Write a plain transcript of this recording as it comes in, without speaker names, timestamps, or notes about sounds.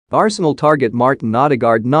Arsenal target Martin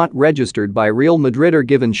Odegaard not registered by Real Madrid or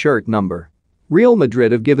given shirt number. Real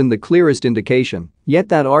Madrid have given the clearest indication, yet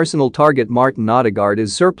that Arsenal target Martin Odegaard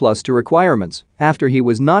is surplus to requirements after he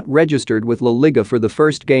was not registered with La Liga for the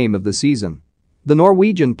first game of the season. The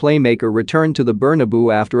Norwegian playmaker returned to the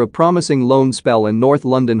Bernabeu after a promising loan spell in North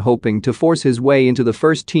London, hoping to force his way into the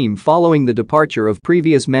first team following the departure of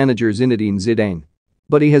previous manager Zinedine Zidane.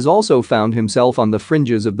 But he has also found himself on the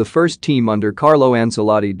fringes of the first team under Carlo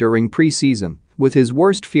Ancelotti during pre-season, with his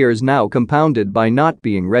worst fears now compounded by not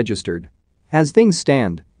being registered. As things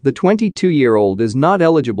stand, the 22-year-old is not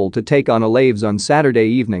eligible to take on Alaves on Saturday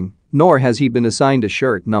evening, nor has he been assigned a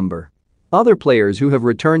shirt number. Other players who have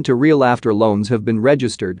returned to Real after loans have been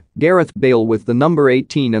registered, Gareth Bale with the number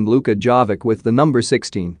 18 and Luka Jovic with the number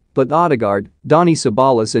 16, but Odegaard, Dani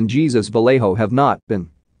Ceballos and Jesus Vallejo have not been.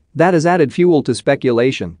 That has added fuel to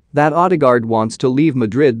speculation that Odegaard wants to leave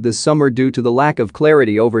Madrid this summer due to the lack of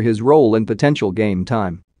clarity over his role and potential game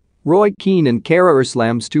time. Roy Keane and Kara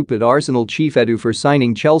slam stupid Arsenal chief Edu for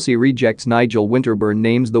signing Chelsea rejects Nigel Winterburn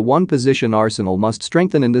names the one position Arsenal must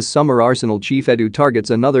strengthen in this summer. Arsenal chief Edu targets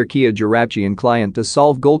another Kia Jarabchian client to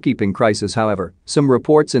solve goalkeeping crisis. However, some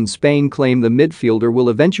reports in Spain claim the midfielder will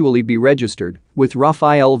eventually be registered, with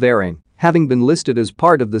Rafael Varane having been listed as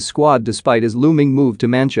part of the squad despite his looming move to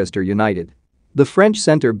Manchester United. The French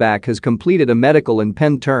centre-back has completed a medical in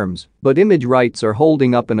pen terms, but image rights are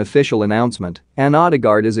holding up an official announcement, and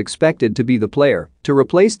Odegaard is expected to be the player to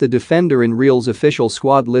replace the defender in Real's official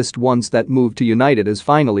squad list once that move to United has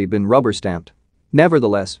finally been rubber-stamped.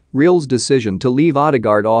 Nevertheless, Real's decision to leave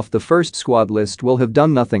Odegaard off the first squad list will have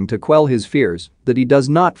done nothing to quell his fears that he does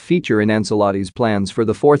not feature in Ancelotti's plans for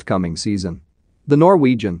the forthcoming season. The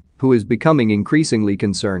Norwegian, who is becoming increasingly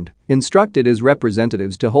concerned, instructed his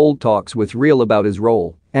representatives to hold talks with Real about his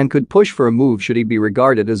role and could push for a move should he be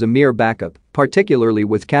regarded as a mere backup, particularly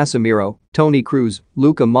with Casemiro, Toni Kroos,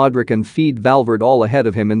 Luka Modric and Fede Valverde all ahead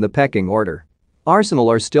of him in the pecking order.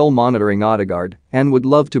 Arsenal are still monitoring Odegaard and would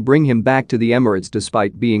love to bring him back to the Emirates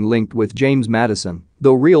despite being linked with James Maddison,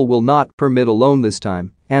 though Real will not permit a loan this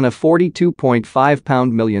time and a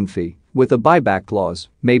 £42.5 million fee, with a buyback clause,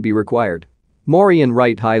 may be required. Maurian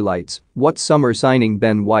Wright highlights what summer signing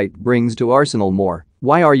Ben White brings to Arsenal more.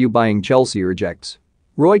 Why are you buying Chelsea rejects?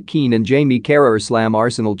 Roy Keane and Jamie Carragher slam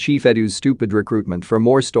Arsenal chief Edu's stupid recruitment. For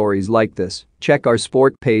more stories like this, check our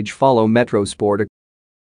sport page, follow Metro Sport.